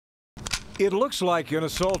It looks like an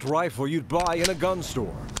assault rifle you'd buy in a gun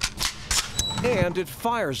store. And it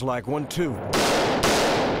fires like one too.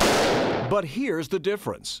 But here's the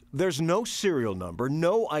difference. There's no serial number,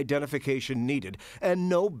 no identification needed, and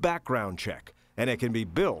no background check. And it can be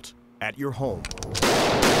built at your home.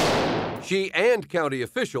 She and county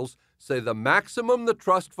officials say the maximum the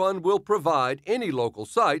trust fund will provide any local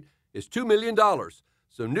site is $2 million.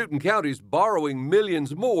 So Newton County's borrowing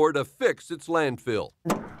millions more to fix its landfill.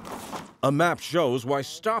 A map shows why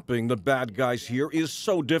stopping the bad guys here is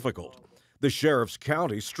so difficult. The sheriff's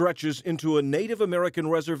county stretches into a Native American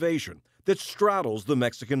reservation that straddles the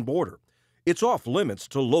Mexican border. It's off limits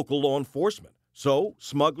to local law enforcement, so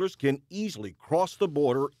smugglers can easily cross the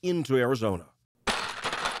border into Arizona.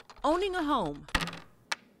 Owning a home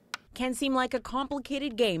can seem like a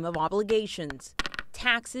complicated game of obligations.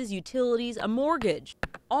 Taxes, utilities, a mortgage,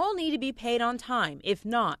 all need to be paid on time. If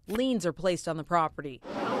not, liens are placed on the property.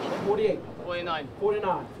 48, 49,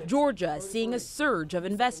 49. Georgia is seeing a surge of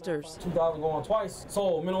investors. 2,000 going twice,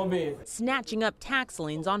 sold, minimum bid. Snatching up tax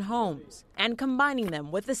liens on homes and combining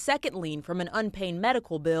them with a second lien from an unpaid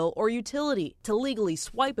medical bill or utility to legally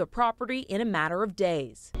swipe a property in a matter of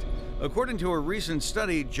days. According to a recent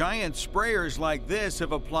study, giant sprayers like this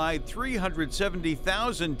have applied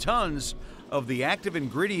 370,000 tons of the active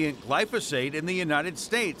ingredient glyphosate in the United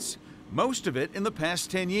States, most of it in the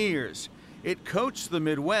past 10 years. It coats the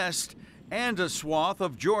Midwest and a swath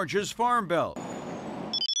of Georgia's Farm Belt.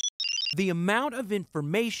 The amount of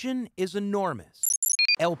information is enormous.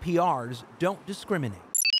 LPRs don't discriminate.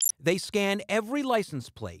 They scan every license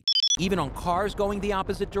plate, even on cars going the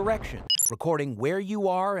opposite direction, recording where you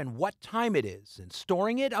are and what time it is, and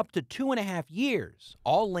storing it up to 2.5 years,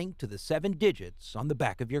 all linked to the 7 digits on the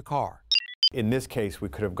back of your car. In this case, we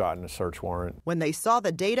could have gotten a search warrant. When they saw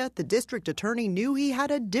the data, the district attorney knew he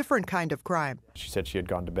had a different kind of crime. She said she had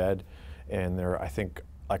gone to bed, and there, I think,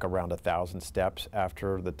 like around 1,000 steps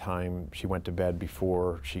after the time she went to bed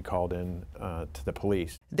before she called in to the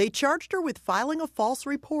police. They charged her with filing a false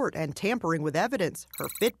report and tampering with evidence. Her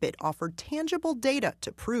Fitbit offered tangible data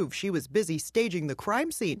to prove she was busy staging the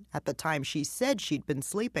crime scene at the time she said she'd been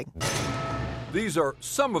sleeping. These are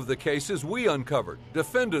some of the cases we uncovered.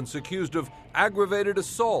 Defendants accused of aggravated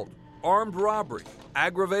assault, armed robbery,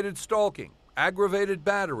 aggravated stalking, aggravated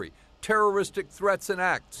battery, terroristic threats and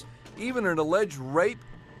acts, even an alleged rape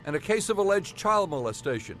and a case of alleged child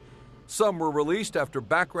molestation. Some were released after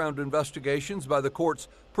background investigations by the court's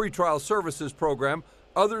pretrial services program,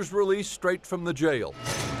 others released straight from the jail.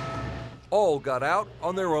 All got out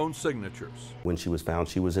on their own signatures. When she was found,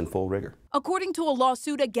 she was in full rigor. According to a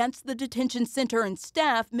lawsuit against the detention center and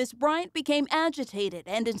staff, Ms. Bryant became agitated,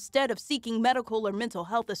 and instead of seeking medical or mental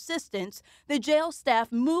health assistance, the jail staff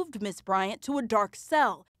moved Ms. Bryant to a dark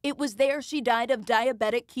cell. It was there she died of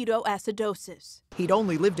diabetic ketoacidosis. He'd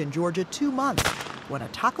only lived in Georgia 2 months when a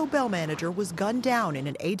Taco Bell manager was gunned down in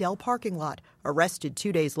an Adel parking lot. Arrested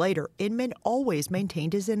 2 days later, Inman always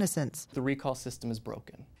maintained his innocence. The recall system is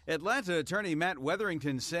broken. Atlanta attorney Matt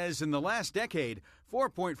Wetherington says in the last decade,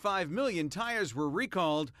 4.5 million tires were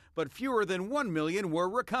recalled, but fewer than 1 million were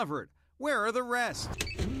recovered. Where are the rest?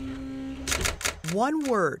 One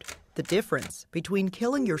word, the difference between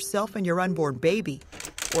killing yourself and your unborn baby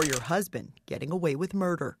or your husband getting away with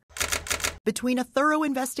murder. Between a thorough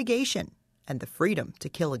investigation and the freedom to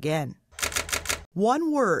kill again.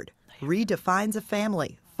 One word redefines a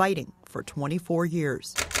family fighting for 24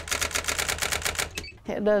 years.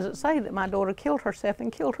 It doesn't say that my daughter killed herself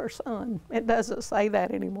and killed her son. It doesn't say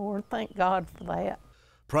that anymore. Thank God for that.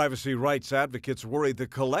 Privacy rights advocates worry the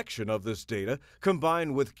collection of this data,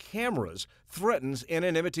 combined with cameras, threatens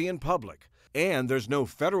anonymity in public. And there's no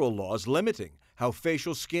federal laws limiting how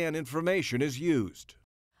facial scan information is used.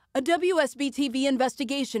 A WSB-TV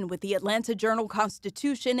investigation with the Atlanta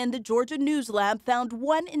Journal-Constitution and the Georgia News Lab found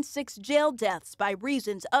 1 in 6 jail deaths by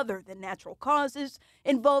reasons other than natural causes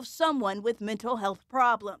involve someone with mental health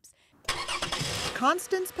problems.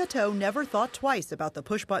 Constance Pateau never thought twice about the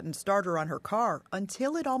push-button starter on her car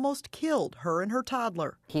until it almost killed her and her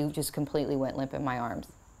toddler. He just completely went limp in my arms.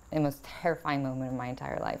 The most terrifying moment of my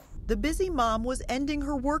entire life. The busy mom was ending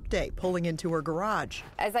her workday, pulling into her garage.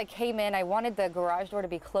 As I came in, I wanted the garage door to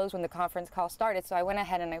be closed when the conference call started, so I went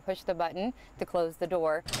ahead and I pushed the button to close the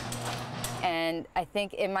door. And I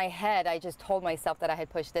think in my head, I just told myself that I had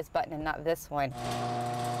pushed this button and not this one.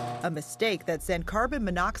 A mistake that sent carbon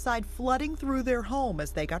monoxide flooding through their home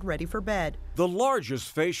as they got ready for bed. The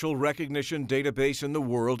largest facial recognition database in the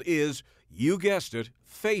world is, you guessed it,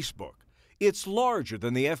 Facebook. It's larger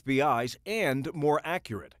than the FBI's and more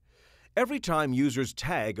accurate. Every time users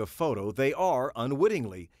tag a photo, they are,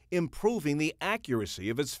 unwittingly, improving the accuracy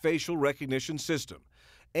of its facial recognition system.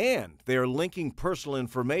 And they are linking personal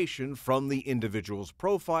information from the individual's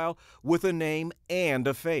profile with a name and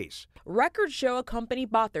a face. Records show a company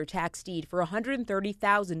bought their tax deed for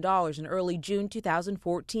 $130,000 in early June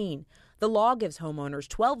 2014. The law gives homeowners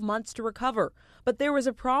 12 months to recover, but there was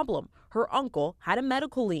a problem. Her uncle had a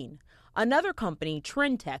medical lien. Another company,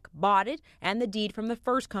 Trintech, bought it and the deed from the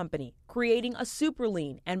first company, creating a super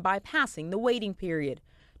lien and bypassing the waiting period.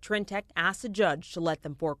 Trintech asked a judge to let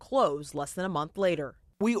them foreclose less than a month later.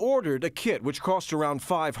 We ordered a kit which cost around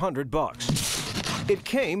 $500. It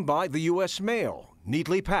came by the U.S. mail,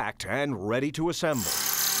 neatly packed and ready to assemble.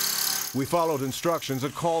 We followed instructions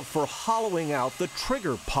that called for hollowing out the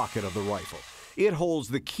trigger pocket of the rifle. It holds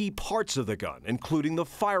the key parts of the gun, including the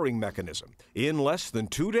firing mechanism. In less than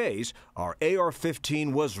 2 days, our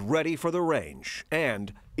AR-15 was ready for the range,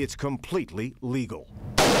 and it's completely legal.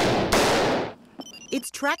 It's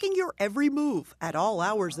tracking your every move at all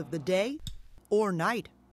hours of the day or night.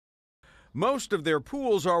 Most of their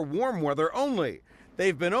pools are warm weather only.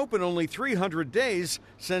 They've been open only 300 days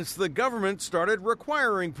since the government started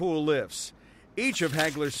requiring pool lifts. Each of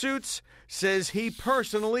Hagler's suits says he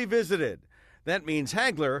personally visited. That means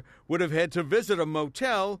Hagler would have had to visit a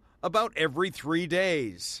motel about every 3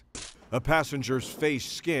 days. A passenger's face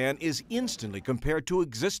scan is instantly compared to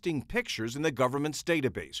existing pictures in the government's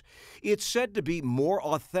database. It's said to be more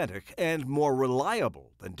authentic and more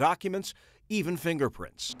reliable than documents, even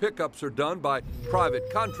fingerprints. Pickups are done by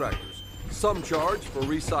private contractors. Some charge for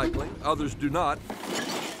recycling, others do not,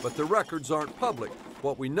 but the records aren't public.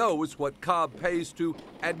 What we know is what Cobb pays to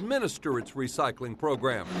administer its recycling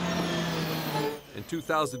program. In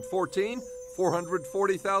 2014,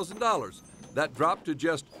 $440,000. That dropped to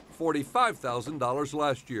just $45,000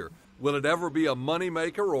 last year. Will it ever be a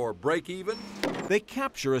moneymaker or break even? They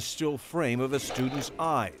capture a still frame of a student's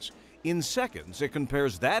eyes. In seconds, it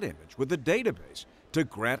compares that image with the database to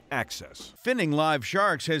grant access. Finning live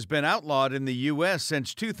sharks has been outlawed in the U.S.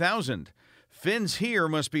 since 2000. Fins here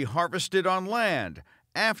must be harvested on land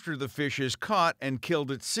after the fish is caught and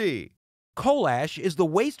killed at sea. Coal ash is the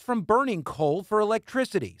waste from burning coal for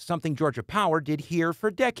electricity, something Georgia Power did here for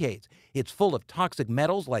decades. It's full of toxic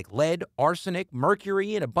metals like lead, arsenic,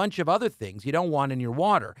 mercury, and a bunch of other things you don't want in your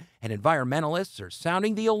water. And environmentalists are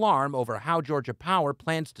sounding the alarm over how Georgia Power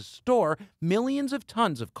plans to store millions of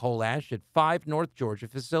tons of coal ash at 5 North Georgia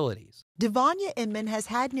facilities. Devanya Inman has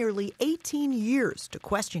had nearly 18 years to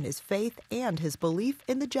question his faith and his belief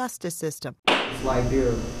in the justice system. It's like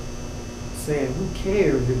they're saying, who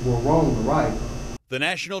cares if we're wrong or right? The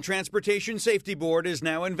National Transportation Safety Board is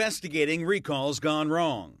now investigating recalls gone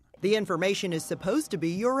wrong. The information is supposed to be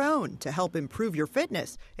your own to help improve your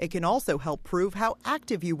fitness. It can also help prove how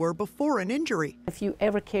active you were before an injury. If you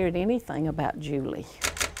ever cared anything about Julie,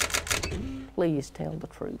 please tell the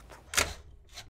truth.